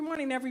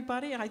morning,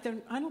 everybody. I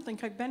don't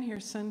think I've been here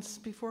since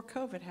before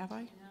COVID, have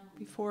I? No.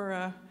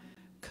 Before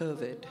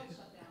COVID,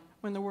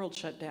 when the world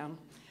shut down.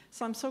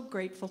 So I'm so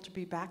grateful to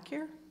be back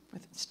here,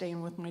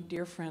 staying with my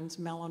dear friends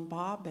Mel and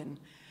Bob, and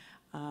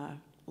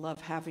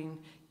love having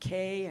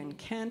Kay and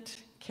Kent.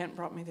 Kent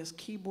brought me this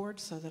keyboard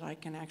so that I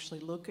can actually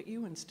look at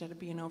you instead of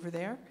being over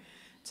there.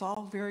 It's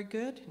all very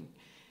good,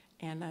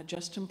 and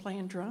Justin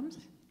playing drums,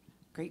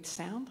 great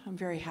sound. I'm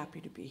very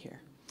happy to be here.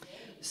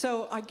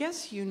 So I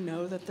guess you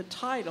know that the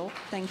title,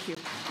 thank you.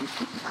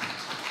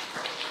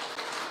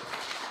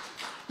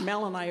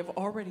 Mel and I have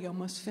already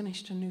almost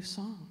finished a new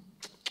song.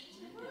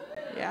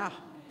 Yeah,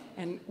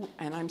 and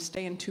I'm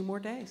staying 2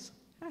 more days.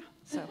 Yeah,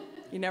 so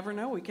you never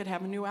know, we could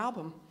have a new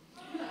album.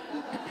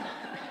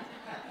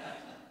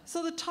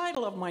 So the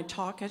title of my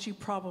talk, as you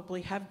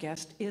probably have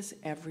guessed, is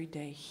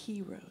Everyday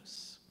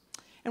Heroes.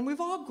 And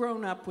we've all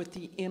grown up with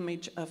the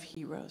image of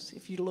heroes.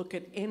 If you look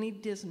at any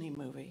Disney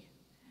movie,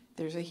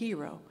 there's a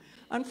hero.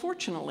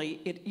 Unfortunately,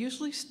 it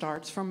usually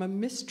starts from a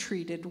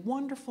mistreated,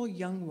 wonderful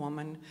young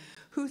woman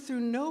who,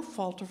 through no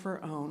fault of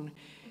her own,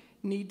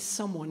 needs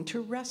someone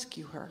to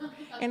rescue her.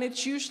 And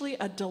it's usually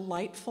a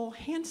delightful,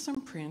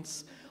 handsome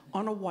prince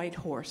on a white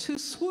horse who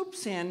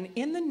swoops in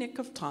the nick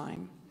of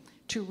time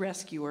to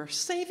rescue her,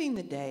 saving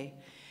the day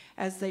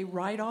as they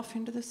ride off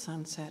into the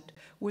sunset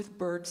with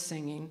birds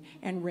singing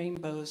and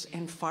rainbows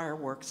and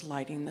fireworks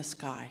lighting the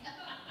sky.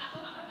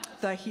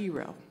 The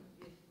hero.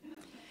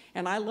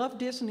 And I love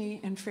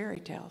Disney and fairy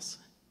tales.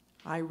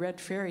 I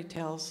read fairy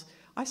tales.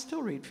 I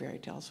still read fairy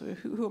tales.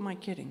 Who am I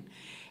kidding?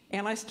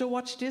 And I still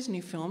watch Disney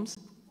films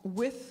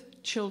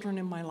with children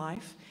in my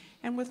life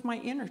and with my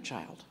inner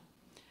child.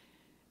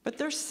 But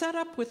they're set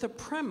up with a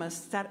premise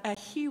that a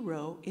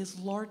hero is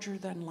larger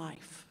than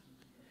life.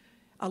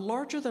 A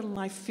larger than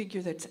life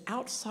figure that's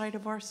outside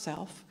of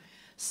ourselves,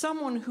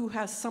 someone who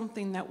has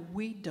something that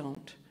we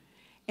don't,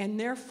 and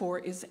therefore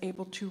is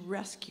able to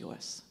rescue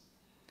us.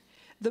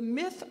 The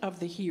myth of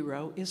the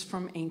hero is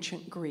from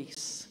ancient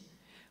Greece,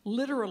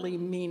 literally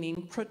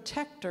meaning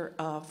protector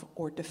of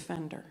or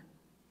defender.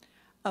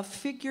 A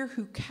figure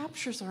who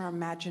captures our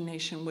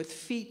imagination with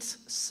feats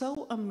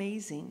so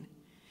amazing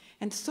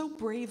and so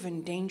brave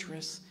and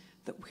dangerous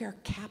that we are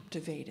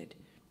captivated.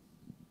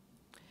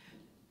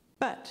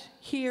 But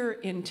here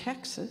in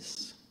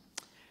Texas,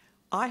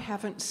 I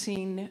haven't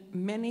seen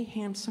many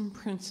handsome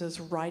princes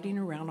riding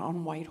around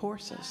on white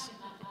horses.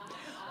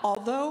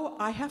 Although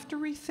I have to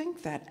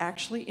rethink that.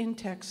 Actually, in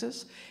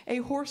Texas, a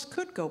horse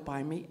could go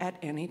by me at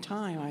any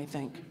time, I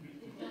think.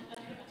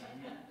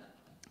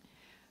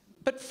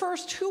 But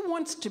first, who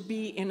wants to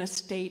be in a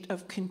state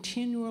of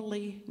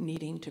continually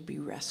needing to be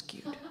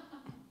rescued?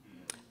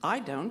 I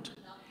don't.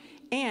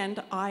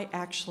 And I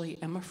actually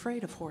am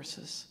afraid of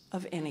horses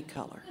of any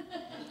color.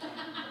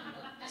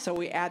 So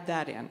we add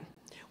that in.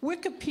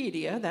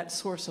 Wikipedia, that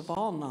source of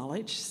all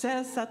knowledge,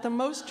 says that the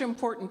most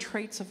important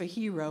traits of a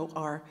hero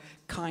are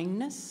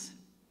kindness,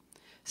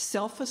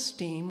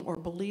 self-esteem or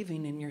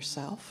believing in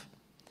yourself,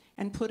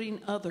 and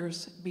putting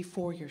others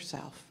before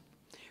yourself.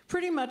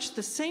 Pretty much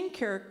the same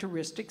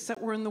characteristics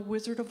that were in The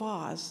Wizard of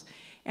Oz,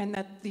 and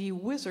that the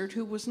wizard,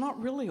 who was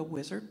not really a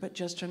wizard, but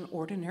just an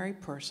ordinary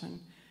person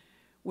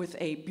with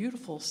a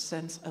beautiful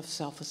sense of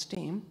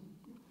self-esteem,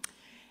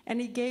 and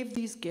he gave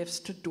these gifts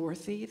to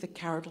Dorothy, the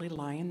Cowardly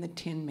Lion, the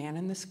Tin Man,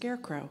 and the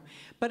Scarecrow.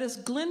 But as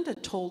Glinda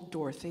told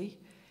Dorothy,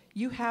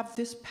 you have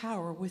this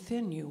power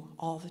within you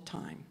all the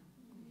time.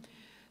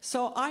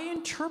 So I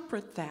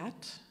interpret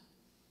that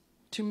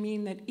to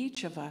mean that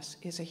each of us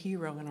is a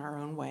hero in our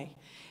own way.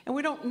 And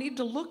we don't need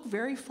to look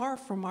very far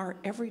from our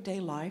everyday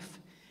life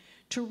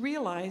to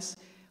realize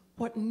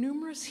what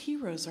numerous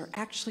heroes are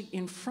actually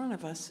in front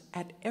of us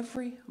at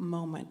every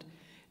moment,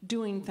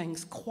 doing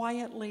things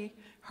quietly,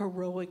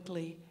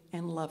 heroically,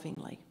 and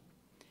lovingly.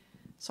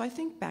 So I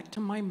think back to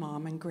my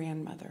mom and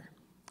grandmother.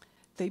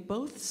 They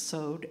both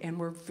sewed and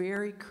were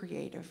very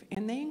creative,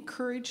 and they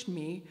encouraged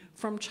me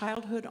from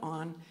childhood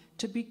on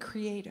to be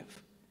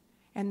creative.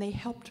 And they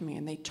helped me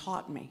and they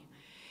taught me.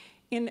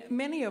 In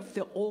many of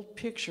the old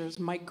pictures,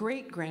 my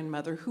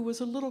great-grandmother, who was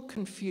a little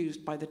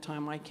confused by the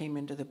time I came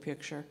into the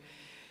picture,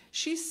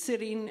 she's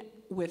sitting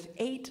with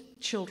 8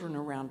 children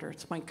around her.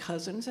 It's my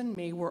cousins and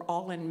me. We're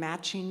all in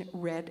matching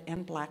red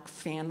and black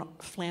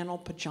flannel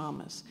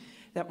pajamas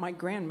that my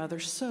grandmother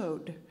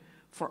sewed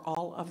for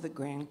all of the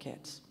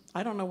grandkids.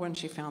 I don't know when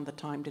she found the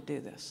time to do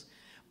this.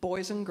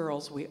 Boys and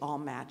girls, we all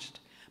matched.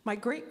 My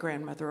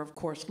great-grandmother, of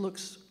course,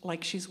 looks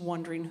like she's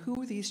wondering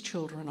who these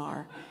children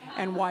are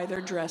and why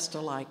they're dressed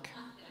alike.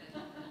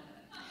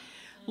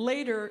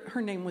 Later,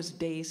 her name was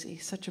Daisy,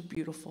 such a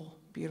beautiful,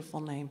 beautiful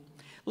name.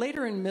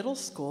 Later in middle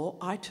school,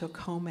 I took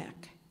home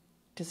ec.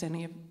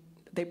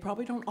 They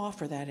probably don't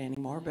offer that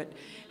anymore, but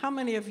how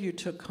many of you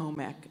took home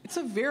ec? It's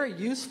a very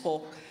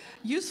useful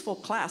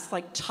class,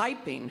 like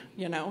typing,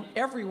 you know,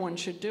 everyone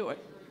should do it.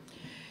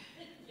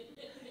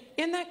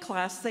 In that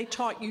class, they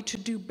taught you to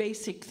do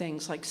basic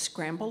things like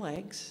scramble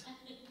eggs,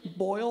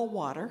 boil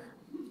water,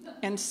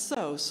 and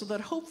sew, so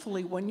that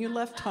hopefully when you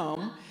left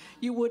home,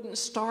 you wouldn't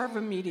starve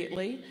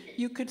immediately,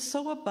 you could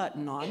sew a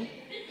button on,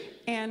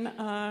 And,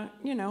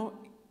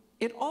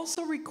 it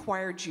also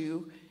required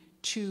you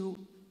to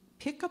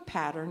pick a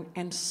pattern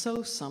and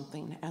sew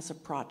something as a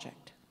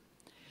project.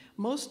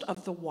 Most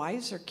of the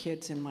wiser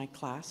kids in my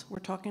class, we're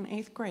talking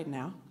 8th grade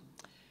now,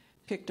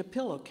 picked a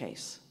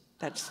pillowcase.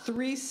 That's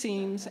 3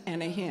 seams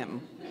and a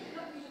hem.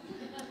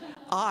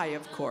 I,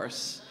 of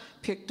course,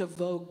 picked a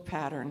Vogue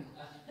pattern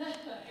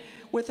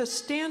with a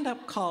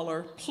stand-up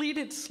collar,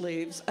 pleated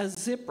sleeves, a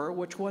zipper,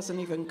 which wasn't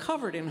even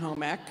covered in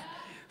home ec,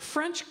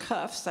 French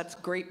cuffs, that's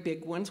great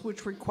big ones,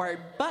 which required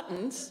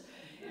buttons,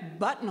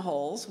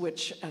 buttonholes,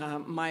 which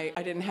I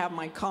didn't have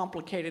my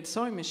complicated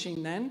sewing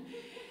machine then,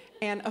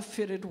 and a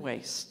fitted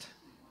waist.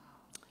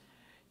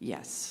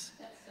 Yes.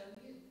 That's so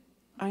cute.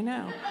 I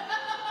know.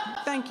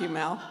 Thank you,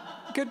 Mel.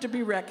 Good to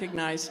be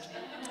recognized.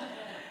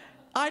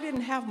 I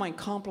didn't have my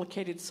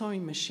complicated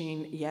sewing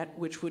machine yet,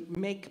 which would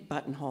make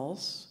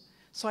buttonholes,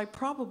 so I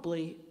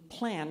probably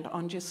planned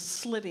on just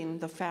slitting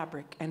the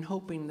fabric and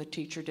hoping the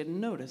teacher didn't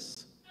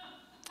notice.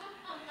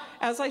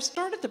 As I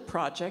started the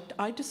project,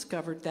 I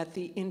discovered that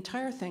the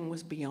entire thing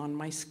was beyond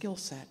my skill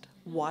set.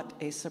 What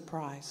a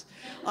surprise.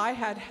 I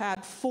had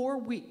had 4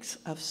 weeks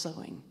of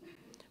sewing,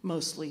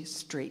 mostly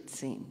straight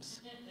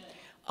seams.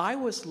 I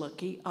was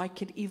lucky I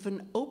could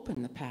even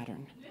open the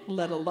pattern,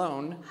 let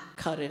alone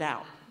cut it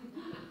out.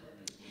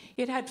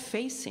 It had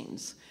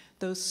facings,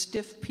 those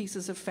stiff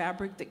pieces of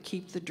fabric that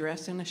keep the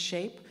dress in a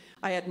shape.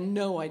 I had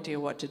no idea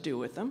what to do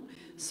with them,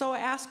 so I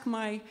asked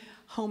my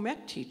home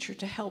ec teacher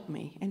to help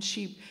me, and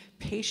she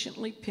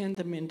patiently pinned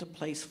them into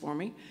place for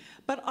me,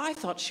 but I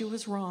thought she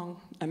was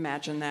wrong.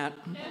 Imagine that.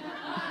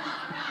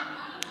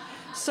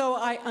 So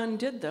I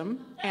undid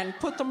them and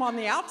put them on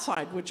the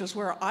outside, which is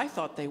where I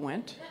thought they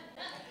went.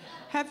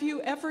 Have you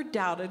ever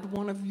doubted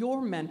one of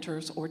your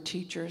mentors or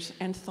teachers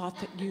and thought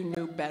that you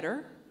knew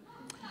better?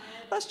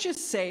 Let's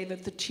just say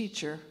that the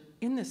teacher,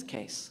 in this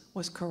case,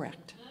 was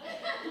correct.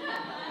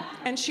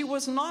 And she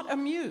was not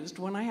amused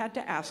when I had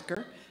to ask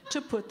her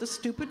to put the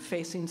stupid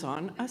facings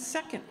on a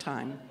second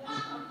time.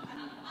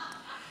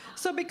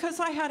 So because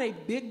I had a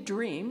big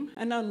dream,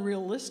 an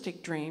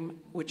unrealistic dream,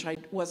 which I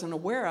wasn't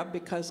aware of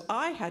because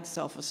I had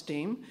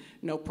self-esteem,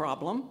 no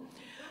problem,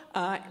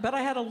 but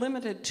I had a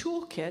limited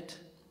toolkit,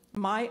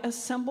 my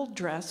assembled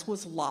dress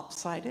was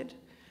lopsided,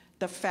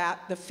 the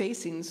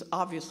facings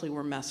obviously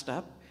were messed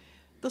up,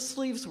 the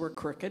sleeves were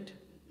crooked,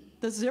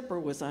 the zipper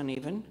was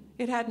uneven,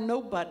 it had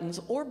no buttons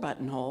or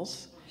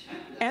buttonholes,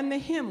 and the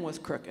hem was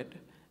crooked.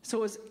 So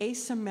it was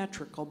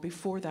asymmetrical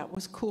before that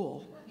was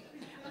cool.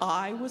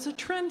 I was a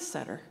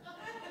trendsetter,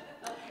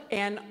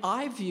 and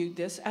I viewed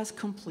this as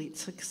complete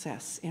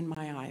success in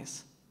my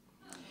eyes.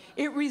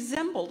 It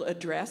resembled a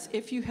dress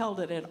if you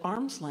held it at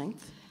arm's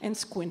length and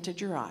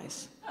squinted your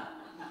eyes.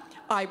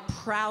 I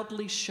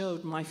proudly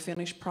showed my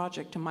finished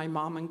project to my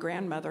mom and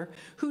grandmother,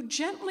 who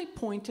gently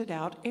pointed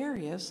out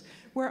areas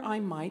where I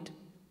might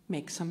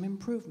make some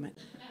improvement.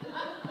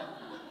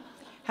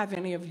 Have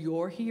any of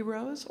your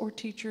heroes or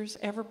teachers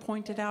ever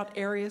pointed out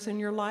areas in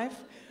your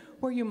life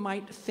where you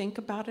might think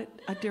about it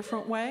a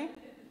different way?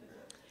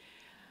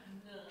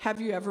 Have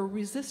you ever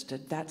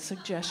resisted that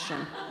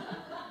suggestion?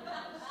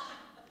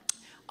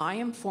 I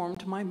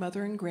informed my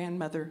mother and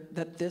grandmother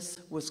that this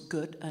was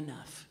good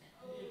enough,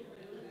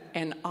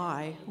 and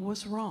I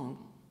was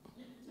wrong.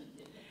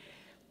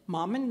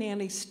 Mom and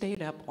Nanny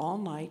stayed up all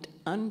night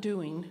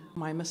undoing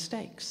my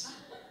mistakes.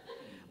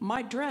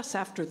 My dress,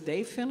 after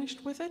they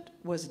finished with it,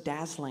 was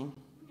dazzling.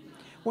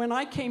 When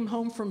I came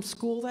home from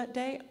school that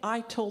day,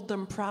 I told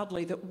them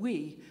proudly that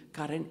we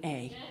got an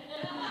A.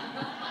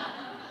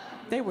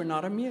 They were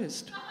not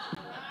amused.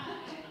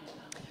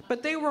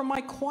 But they were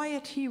my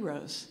quiet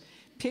heroes,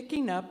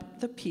 picking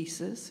up the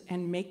pieces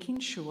and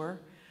making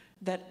sure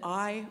that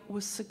I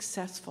was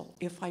successful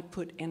if I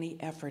put any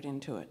effort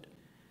into it.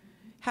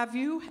 Have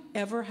you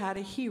ever had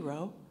a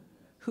hero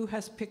who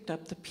has picked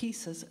up the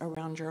pieces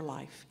around your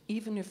life,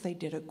 even if they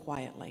did it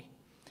quietly?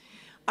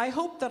 I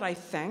hope that I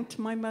thanked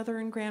my mother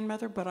and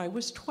grandmother, but I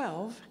was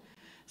 12,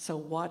 so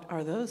what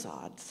are those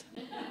odds?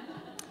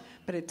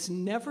 But it's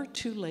never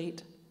too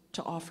late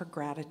to offer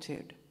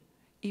gratitude,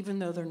 even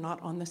though they're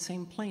not on the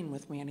same plane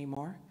with me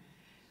anymore.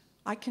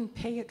 I can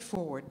pay it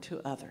forward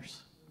to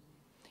others.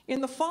 In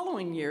the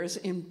following years,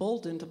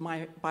 emboldened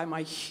by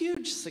my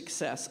huge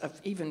success of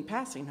even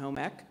passing home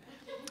ec,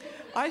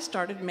 I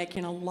started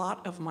making a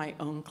lot of my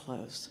own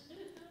clothes.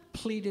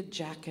 Pleated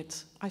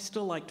jackets, I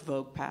still liked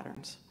Vogue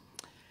patterns.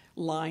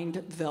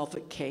 Lined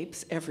velvet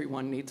capes,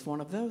 everyone needs one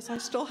of those, I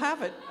still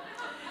have it.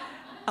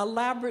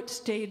 Elaborate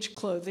stage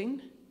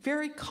clothing,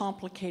 very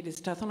complicated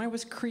stuff, and I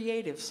was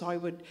creative, so I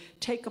would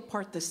take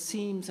apart the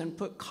seams and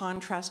put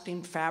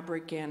contrasting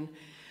fabric in.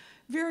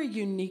 Very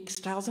unique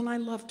styles, and I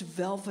loved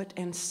velvet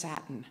and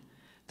satin.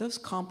 Those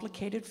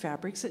complicated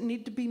fabrics that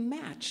need to be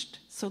matched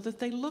so that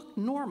they look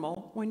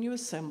normal when you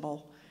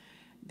assemble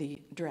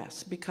the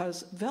dress.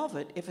 Because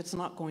velvet, if it's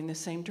not going the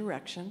same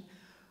direction,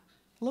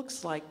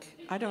 looks like,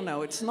 I don't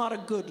know, it's not a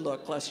good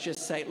look, let's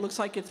just say. It looks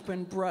like it's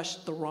been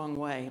brushed the wrong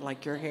way,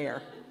 like your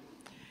hair.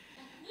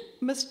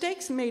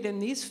 Mistakes made in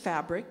these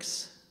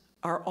fabrics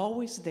are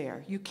always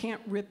there. You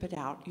can't rip it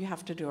out. You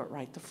have to do it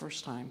right the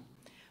first time,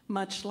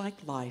 much like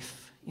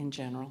life in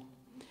general.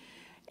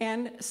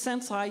 And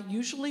since I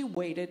usually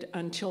waited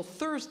until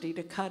Thursday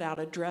to cut out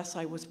a dress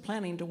I was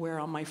planning to wear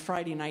on my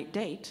Friday night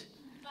date,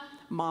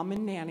 Mom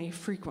and Nanny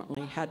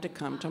frequently had to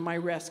come to my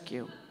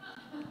rescue.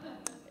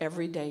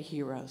 Everyday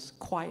heroes,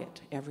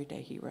 quiet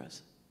everyday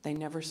heroes. They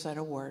never said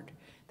a word.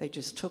 They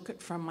just took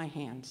it from my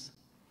hands.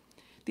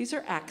 These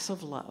are acts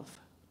of love.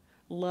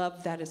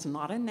 Love that is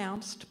not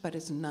announced, but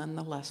is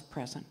nonetheless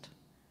present.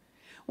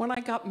 When I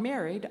got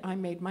married, I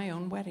made my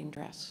own wedding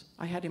dress.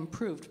 I had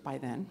improved by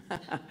then.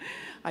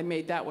 I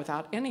made that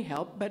without any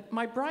help, but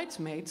my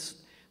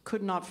bridesmaids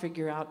could not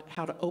figure out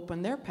how to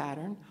open their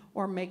pattern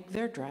or make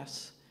their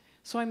dress.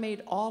 So I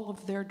made all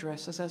of their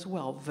dresses as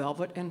well,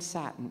 velvet and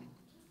satin.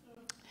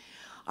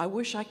 I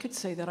wish I could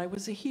say that I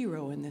was a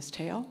hero in this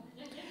tale,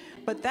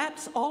 but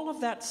all of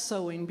that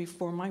sewing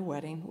before my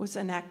wedding was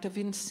an act of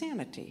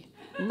insanity,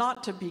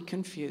 not to be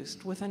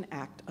confused with an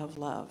act of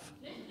love.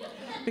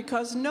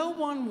 Because no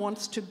one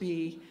wants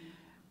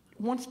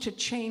to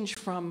change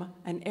from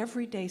an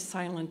everyday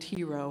silent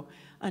hero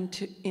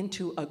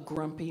into a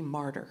grumpy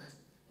martyr.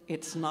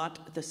 It's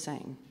not the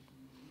same.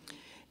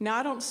 Now,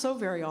 I don't sew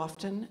very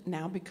often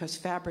now because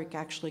fabric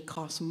actually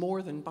costs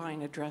more than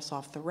buying a dress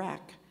off the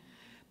rack,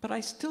 but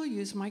I still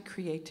use my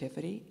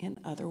creativity in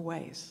other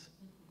ways.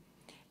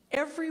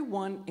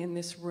 Everyone in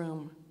this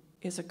room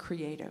is a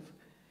creative.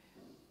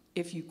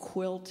 If you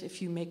quilt,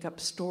 if you make up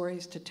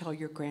stories to tell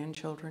your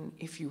grandchildren,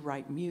 if you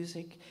write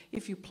music,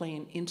 if you play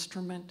an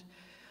instrument,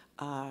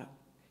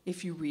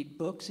 if you read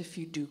books, if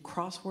you do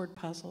crossword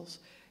puzzles,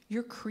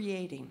 you're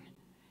creating.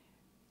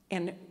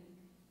 And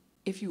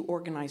if you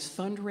organize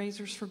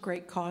fundraisers for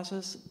great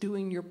causes,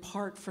 doing your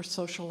part for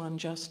social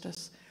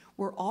injustice,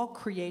 we're all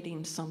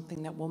creating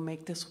something that will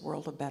make this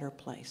world a better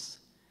place.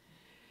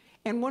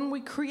 And when we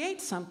create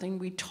something,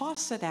 we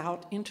toss it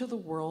out into the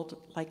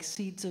world like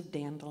seeds of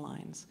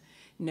dandelions,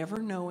 never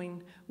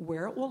knowing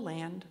where it will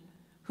land,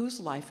 whose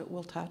life it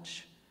will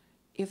touch,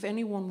 if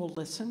anyone will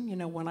listen. You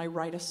know, when I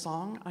write a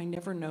song, I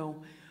never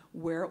know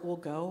where it will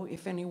go,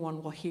 if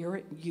anyone will hear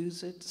it,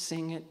 use it,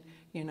 sing it,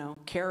 you know,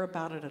 care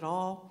about it at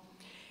all.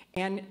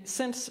 And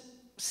since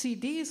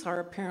CDs are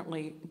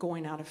apparently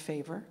going out of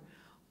favor,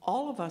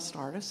 all of us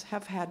artists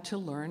have had to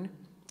learn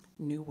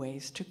new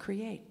ways to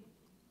create.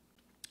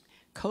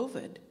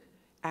 COVID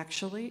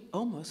actually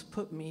almost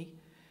put me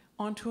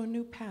onto a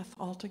new path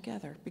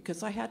altogether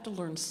because I had to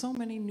learn so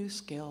many new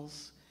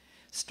skills,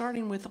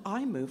 starting with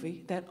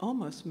iMovie that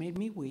almost made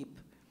me weep.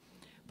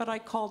 But I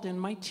called in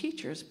my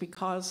teachers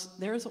because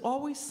there's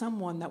always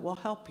someone that will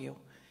help you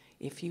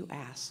if you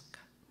ask,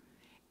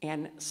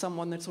 and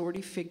someone that's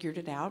already figured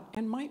it out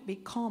and might be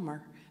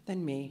calmer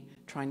than me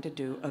trying to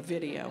do a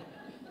video.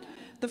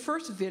 The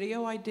first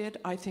video I did,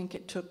 I think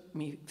it took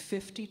me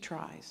 50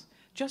 tries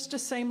just to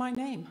say my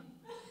name.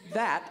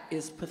 That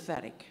is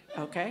pathetic,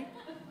 okay?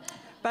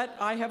 But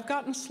I have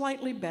gotten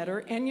slightly better,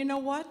 and you know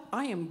what?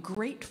 I am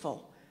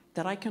grateful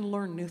that I can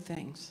learn new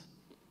things.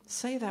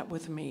 Say that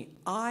with me.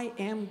 I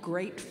am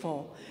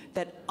grateful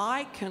that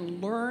I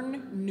can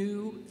learn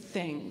new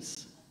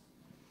things.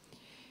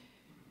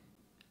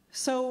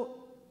 So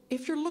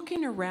if you're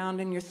looking around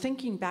and you're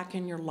thinking back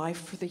in your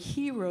life for the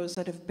heroes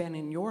that have been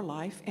in your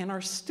life and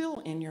are still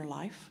in your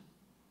life,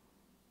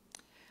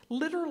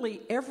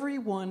 literally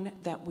everyone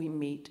that we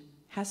meet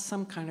has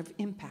some kind of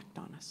impact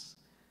on us,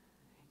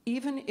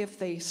 even if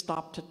they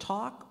stop to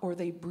talk or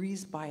they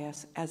breeze by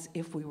us as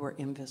if we were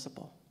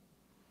invisible.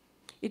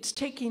 It's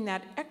taking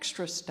that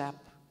extra step,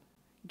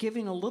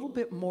 giving a little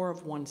bit more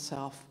of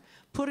oneself,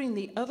 putting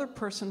the other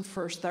person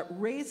first that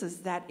raises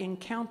that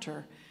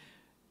encounter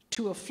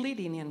to a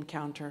fleeting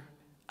encounter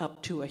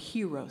up to a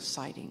hero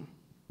sighting.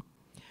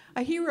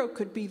 A hero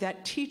could be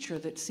that teacher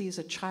that sees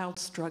a child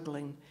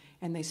struggling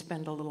and they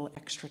spend a little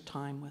extra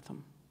time with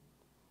them.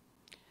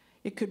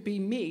 It could be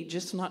me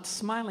just not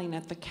smiling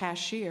at the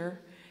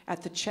cashier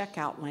at the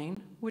checkout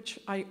lane, which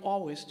I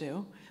always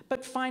do,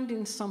 but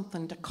finding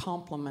something to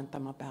compliment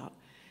them about.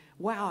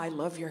 Wow, I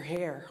love your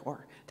hair,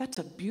 or that's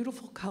a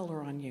beautiful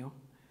color on you.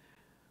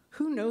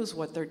 Who knows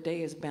what their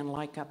day has been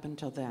like up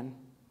until then?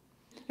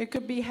 It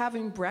could be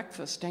having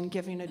breakfast and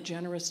giving a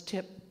generous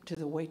tip to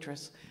the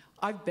waitress.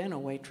 I've been a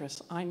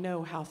waitress. I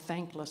know how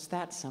thankless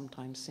that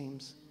sometimes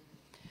seems.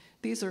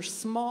 These are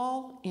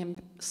small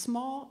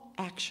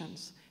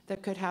actions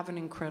that could have an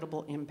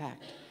incredible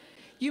impact.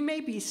 You may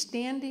be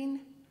standing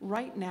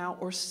right now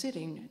or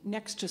sitting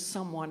next to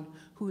someone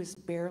who is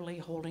barely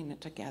holding it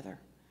together,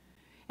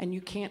 and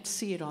you can't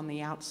see it on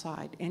the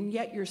outside, and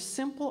yet your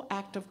simple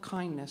act of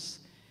kindness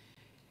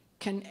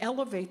can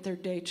elevate their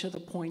day to the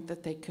point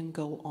that they can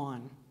go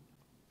on.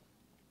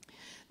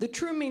 The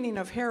true meaning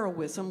of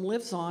heroism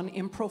lives on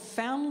in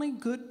profoundly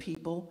good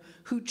people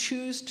who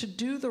choose to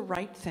do the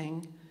right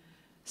thing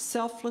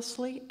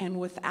selflessly and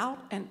without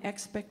an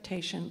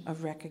expectation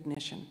of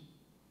recognition.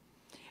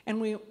 And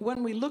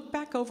when we look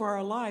back over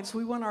our lives,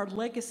 we want our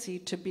legacy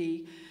to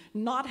be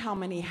not how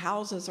many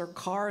houses or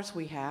cars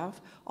we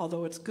have,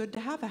 although it's good to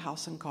have a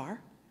house and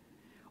car,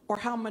 or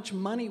how much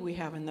money we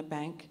have in the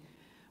bank,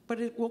 but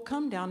it will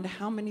come down to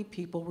how many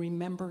people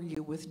remember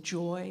you with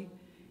joy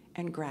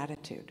and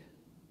gratitude.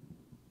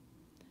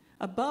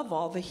 Above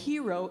all, the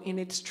hero, in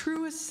its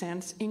truest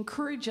sense,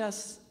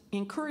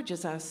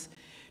 encourages us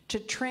to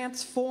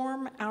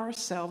transform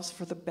ourselves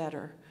for the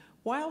better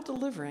while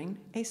delivering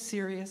a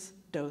serious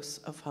dose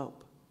of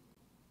hope.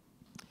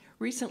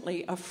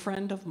 Recently, a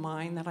friend of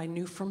mine that I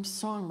knew from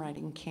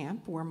songwriting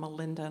camp, where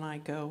Melinda and I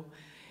go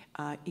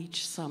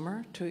each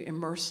summer to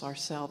immerse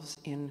ourselves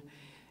in,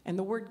 and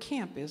the word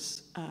camp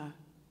is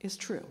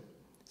true.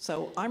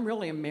 So I'm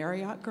really a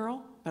Marriott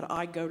girl, but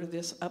I go to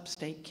this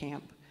upstate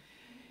camp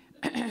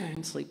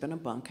and sleep in a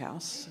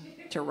bunkhouse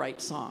to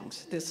write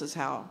songs. This is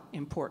how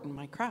important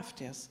my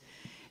craft is.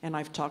 And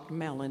I've talked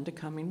Mel into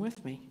coming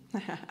with me.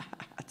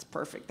 That's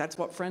perfect. That's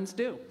what friends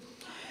do.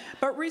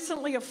 But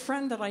recently, a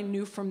friend that I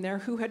knew from there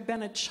who had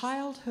been a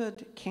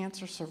childhood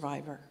cancer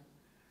survivor,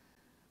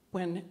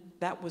 when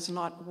that was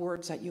not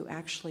words that you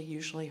actually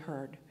usually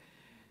heard,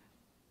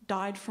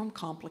 died from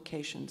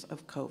complications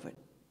of COVID.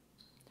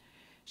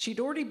 She'd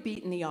already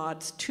beaten the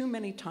odds too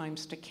many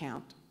times to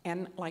count.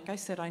 And like I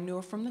said, I knew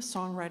her from the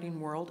songwriting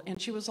world,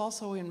 and she was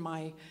also in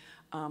my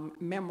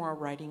memoir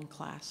writing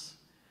class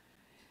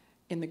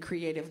in the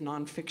creative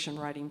nonfiction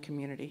writing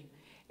community.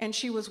 And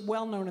she was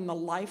well known in the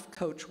life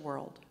coach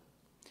world.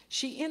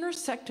 She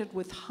intersected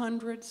with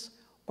hundreds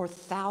or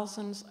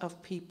thousands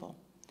of people,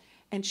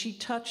 and she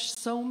touched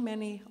so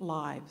many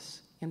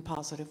lives in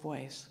positive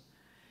ways.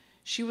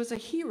 She was a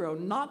hero,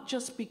 not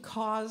just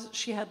because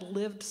she had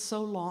lived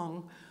so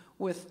long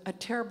with a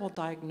terrible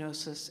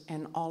diagnosis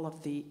and all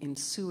of the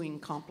ensuing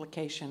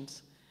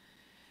complications,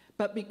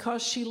 but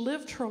because she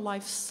lived her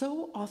life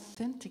so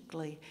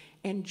authentically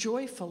and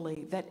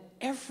joyfully that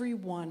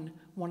everyone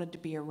wanted to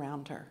be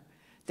around her.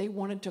 They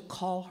wanted to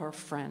call her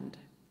friend.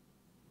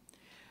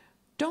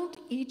 Don't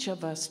each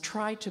of us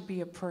try to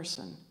be a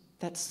person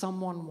that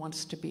someone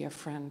wants to be a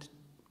friend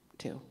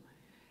to?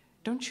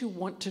 Don't you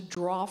want to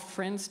draw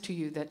friends to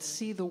you that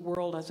see the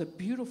world as a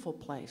beautiful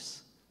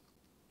place?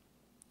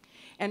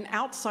 And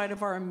outside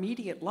of our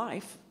immediate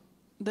life,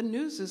 the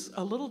news is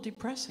a little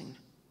depressing.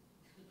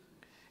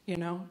 You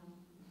know,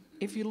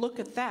 if you look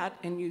at that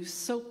and you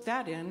soak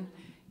that in,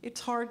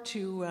 it's hard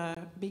to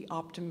be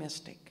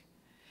optimistic.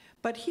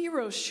 But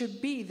heroes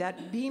should be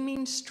that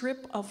beaming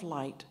strip of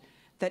light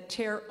that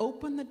tear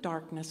open the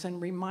darkness and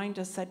remind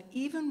us that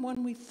even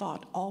when we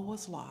thought all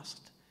was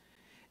lost,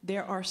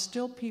 there are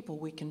still people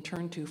we can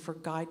turn to for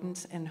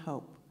guidance and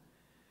hope.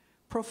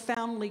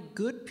 Profoundly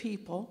good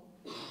people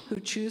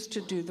who choose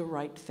to do the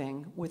right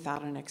thing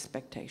without an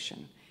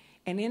expectation,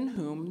 and in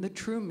whom the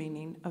true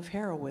meaning of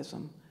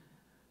heroism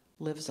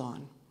lives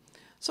on.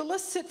 So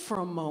let's sit for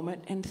a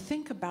moment and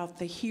think about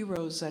the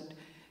heroes that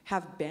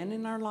have been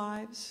in our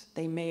lives.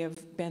 They may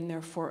have been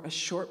there for a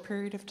short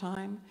period of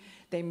time.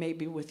 They may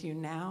be with you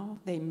now.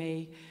 They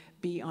may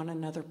be on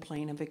another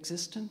plane of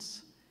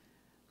existence.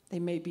 They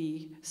may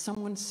be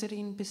someone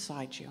sitting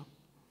beside you.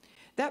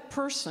 That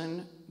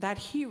person, that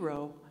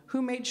hero,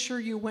 who made sure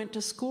you went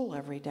to school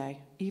every day,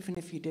 even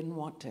if you didn't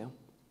want to.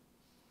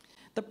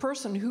 The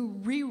person who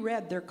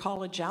reread their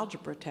college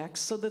algebra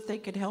text so that they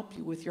could help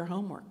you with your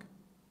homework.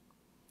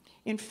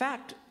 In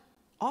fact,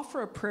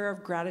 offer a prayer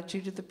of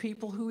gratitude to the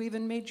people who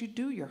even made you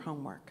do your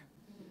homework.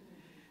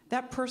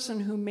 That person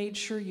who made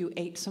sure you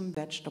ate some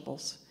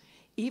vegetables,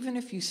 even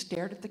if you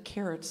stared at the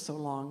carrots so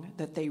long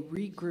that they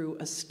regrew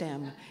a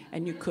stem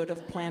and you could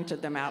have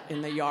planted them out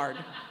in the yard.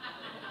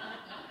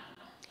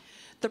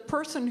 The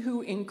person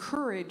who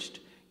encouraged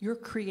your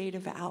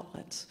creative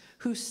outlets,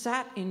 who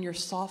sat in your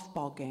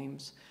softball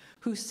games,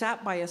 who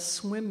sat by a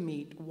swim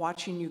meet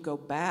watching you go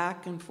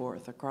back and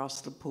forth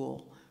across the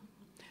pool.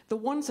 The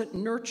ones that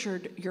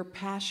nurtured your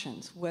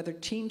passions, whether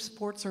team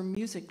sports or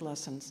music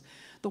lessons.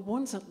 The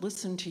ones that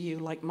listened to you,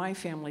 like my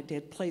family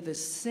did, play the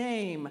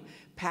same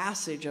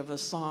passage of a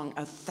song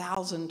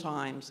 1,000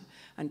 times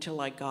until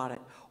I got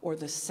it. Or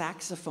the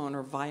saxophone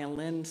or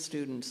violin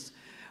students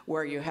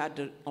where you had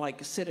to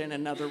sit in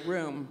another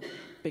room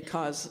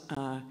because,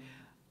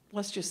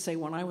 let's just say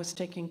when I was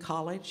taking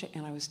college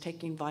and I was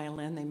taking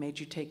violin, they made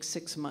you take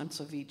 6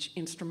 months of each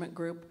instrument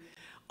group.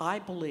 I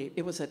believe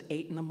it was at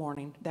 8 in the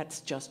morning.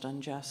 That's just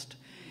unjust.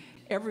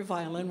 Every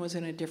violin was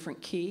in a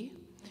different key.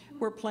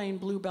 We're playing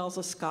Bluebells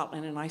of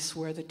Scotland, and I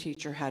swear the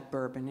teacher had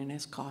bourbon in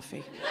his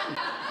coffee.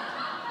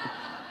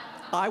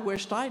 I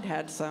wished I'd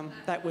had some.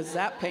 That was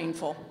that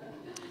painful.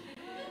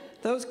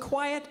 Those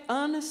quiet,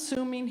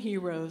 unassuming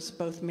heroes,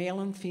 both male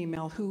and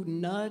female, who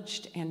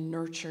nudged and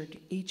nurtured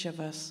each of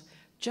us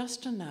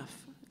just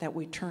enough that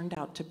we turned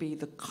out to be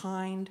the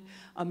kind,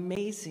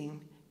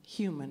 amazing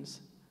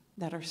humans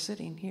that are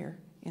sitting here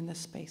in this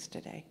space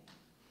today.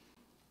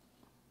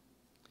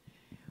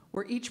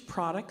 We're each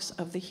products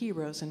of the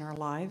heroes in our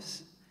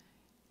lives.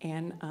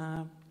 And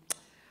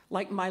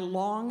like my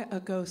long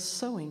ago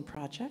sewing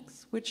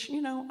projects, which,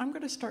 I'm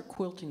going to start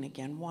quilting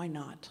again. Why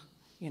not?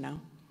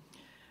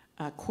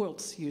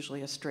 Quilt's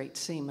usually a straight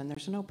seam and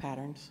there's no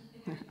patterns.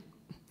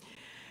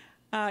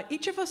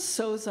 Each of us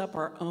sews up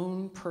our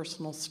own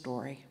personal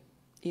story.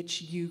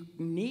 It's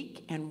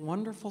unique and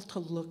wonderful to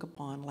look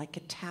upon, like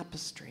a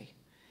tapestry.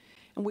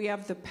 And we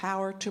have the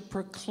power to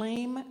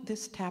proclaim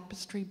this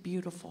tapestry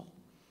beautiful,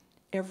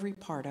 every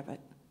part of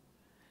it.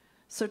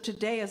 So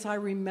today, as I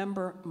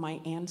remember my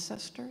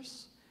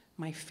ancestors,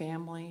 my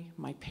family,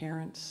 my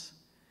parents,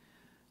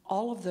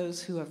 all of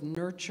those who have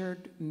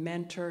nurtured,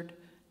 mentored,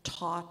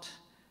 taught,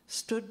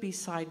 stood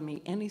beside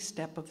me any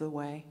step of the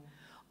way,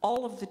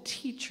 all of the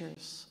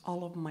teachers,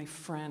 all of my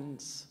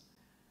friends,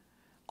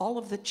 all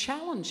of the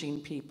challenging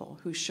people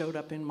who showed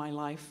up in my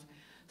life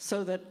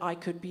so that I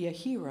could be a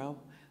hero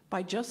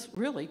by just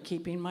really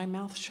keeping my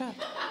mouth shut,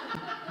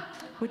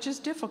 which is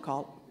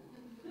difficult.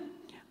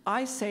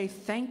 I say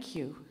thank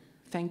you.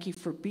 Thank you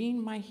for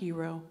being my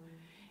hero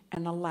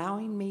and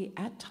allowing me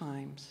at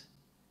times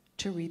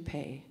to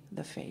repay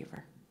the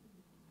favor.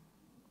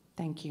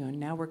 Thank you. And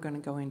now we're going to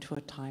go into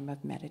a time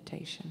of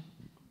meditation.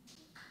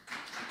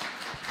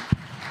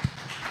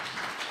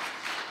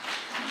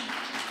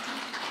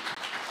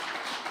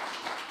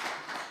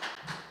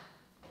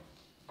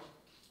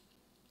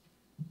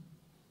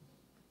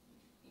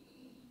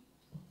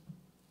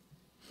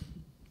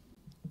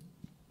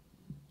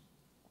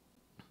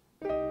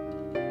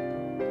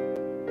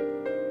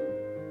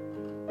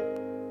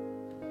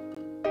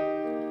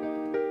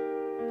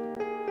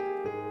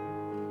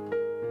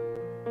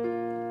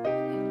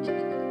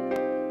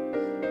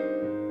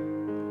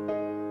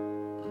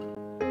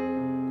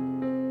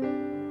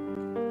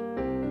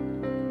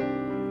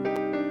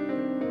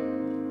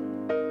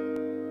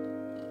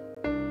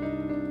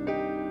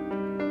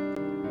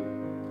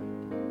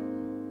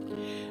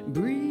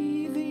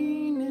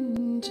 Breathing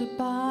into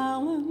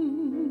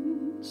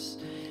balance,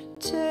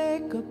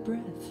 take a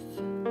breath,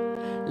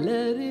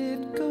 let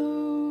it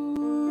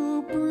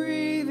go.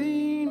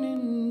 Breathing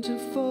into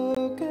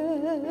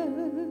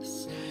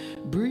focus,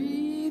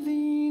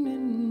 breathing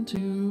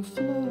into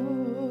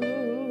flow.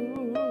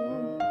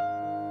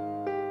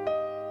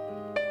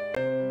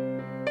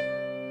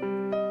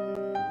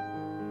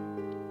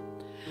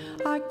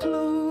 I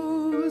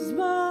close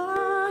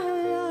my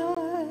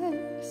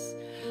eyes,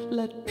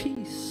 let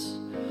peace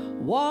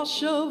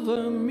wash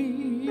over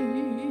me,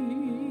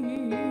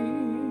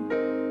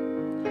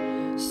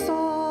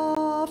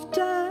 soft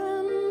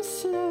and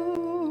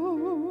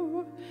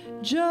slow,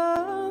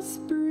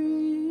 just breathe.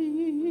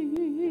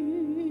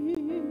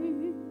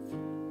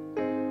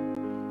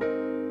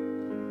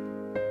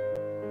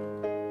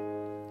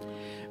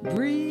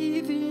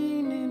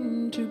 Breathing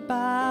into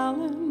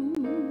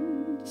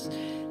balance,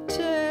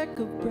 take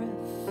a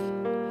breath,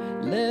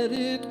 let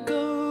it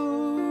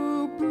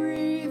go.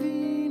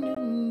 Breathing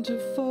into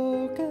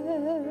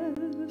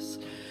focus,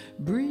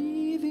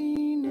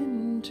 breathing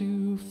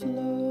into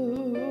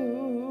flow.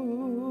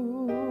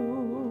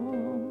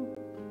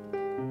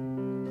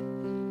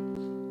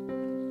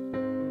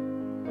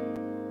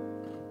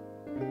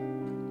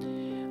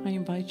 I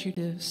invite you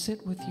to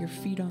sit with your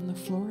feet on the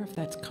floor if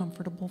that's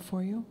comfortable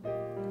for you,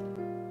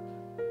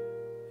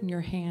 and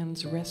your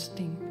hands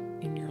resting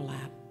in your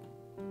lap.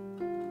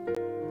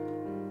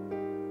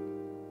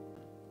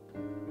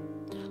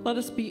 Let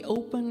us be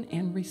open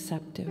and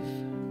receptive,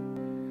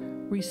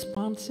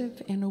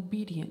 responsive and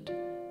obedient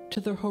to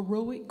the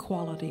heroic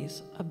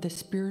qualities of the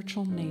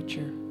spiritual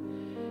nature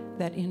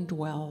that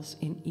indwells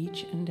in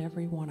each and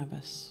every one of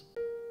us.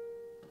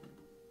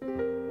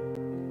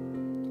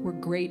 We're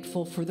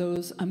grateful for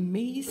those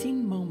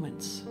amazing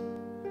moments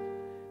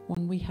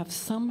when we have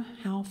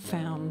somehow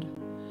found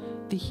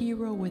the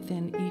hero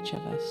within each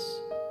of us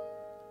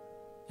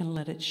and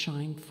let it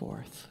shine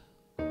forth.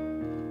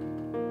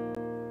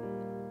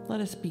 Let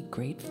us be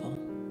grateful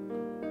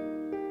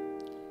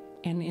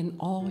and in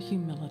all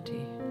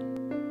humility.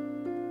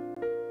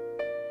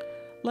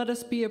 Let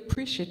us be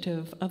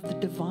appreciative of the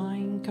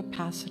divine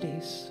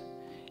capacities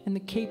and the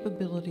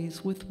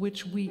capabilities with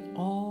which we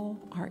all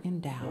are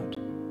endowed.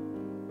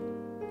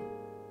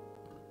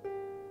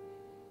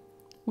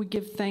 We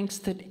give thanks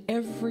that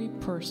every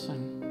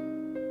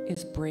person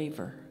is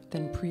braver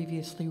than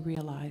previously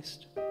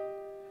realized,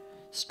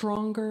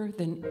 stronger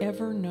than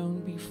ever known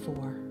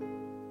before.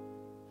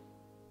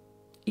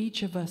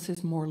 Each of us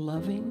is more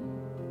loving,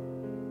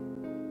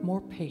 more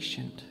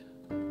patient,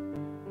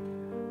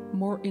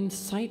 more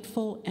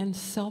insightful and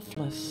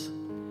selfless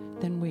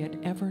than we had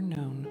ever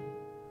known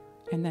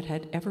and that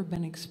had ever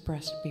been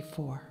expressed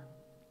before.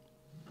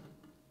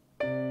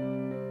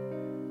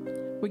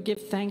 We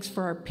give thanks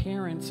for our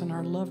parents and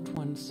our loved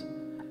ones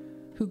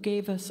who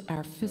gave us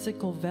our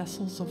physical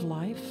vessels of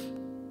life,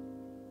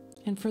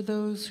 and for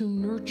those who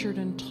nurtured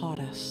and taught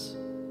us,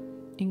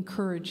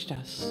 encouraged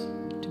us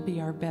to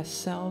be our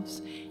best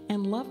selves,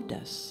 and loved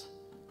us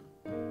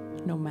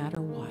no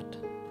matter what,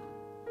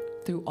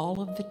 through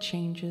all of the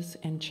changes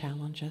and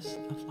challenges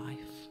of life.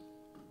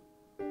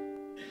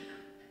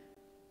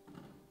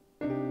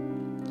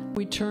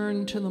 We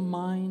turn to the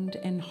mind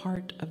and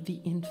heart of the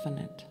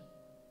infinite,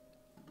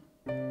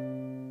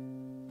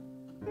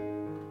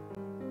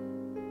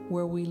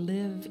 where we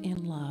live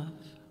in love.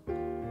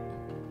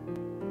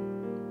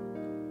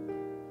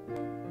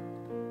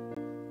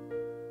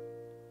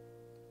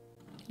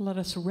 Let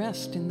us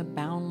rest in the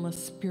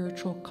boundless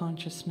spiritual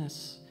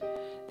consciousness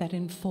that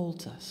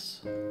enfolds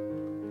us,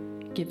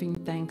 giving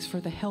thanks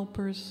for the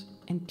helpers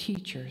and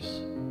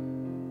teachers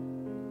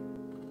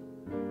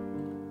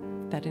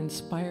that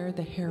inspire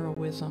the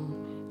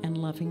heroism and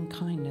loving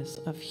kindness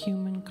of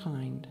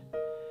humankind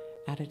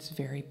at its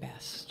very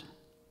best.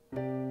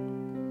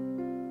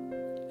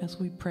 As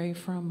we pray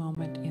for a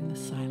moment in the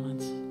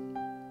silence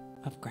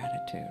of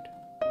gratitude.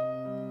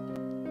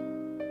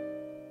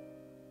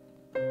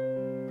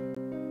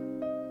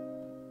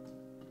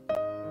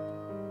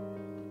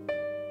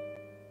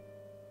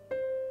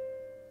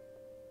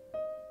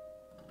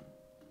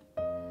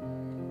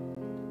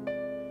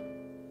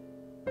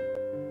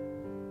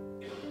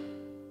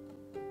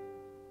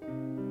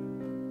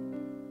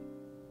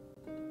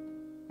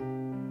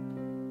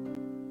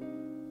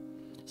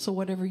 So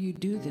whatever you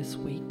do this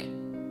week,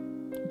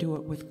 do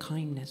it with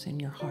kindness in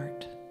your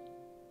heart.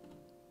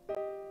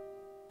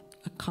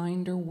 A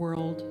kinder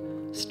world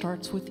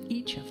starts with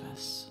each of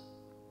us,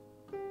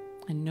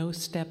 and no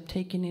step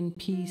taken in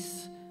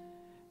peace,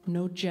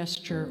 no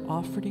gesture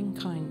offered in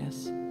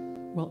kindness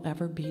will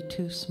ever be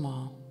too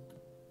small.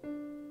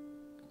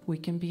 We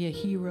can be a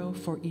hero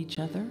for each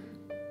other,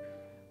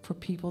 for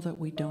people that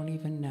we don't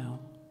even know,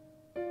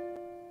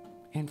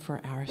 and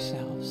for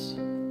ourselves.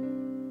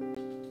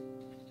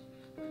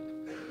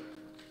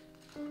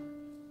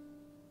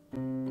 I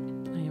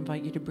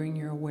invite you to bring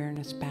your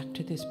awareness back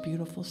to this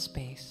beautiful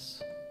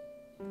space.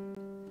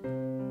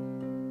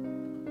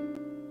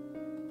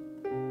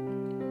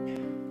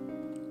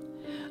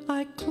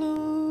 I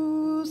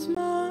close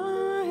my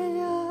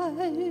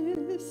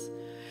eyes,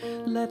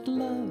 let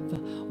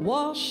love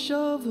wash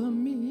over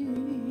me.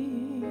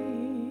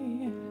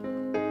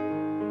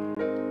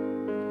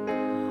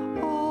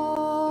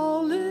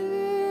 All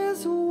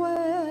is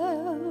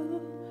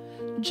well,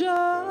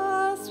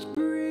 just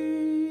breathe.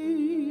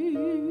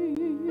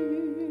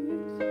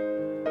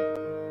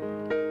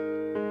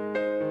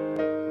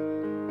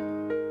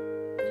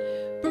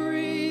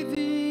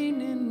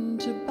 Breathing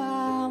into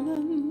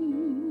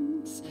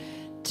balance,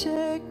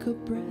 take a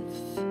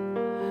breath,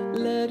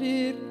 let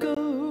it go.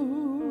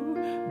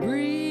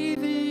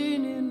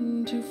 Breathing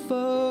into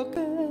focus,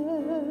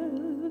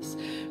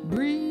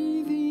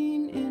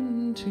 breathing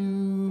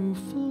into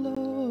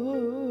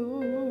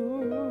flow,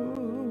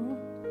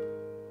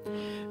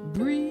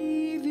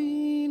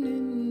 breathing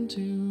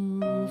into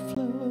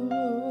flow.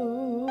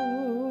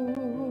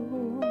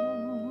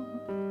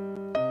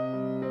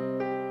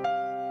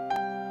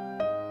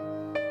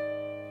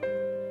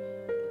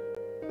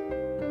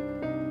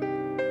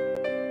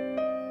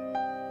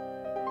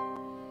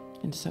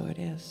 And so it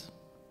is.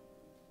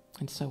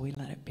 And so we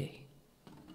let it be.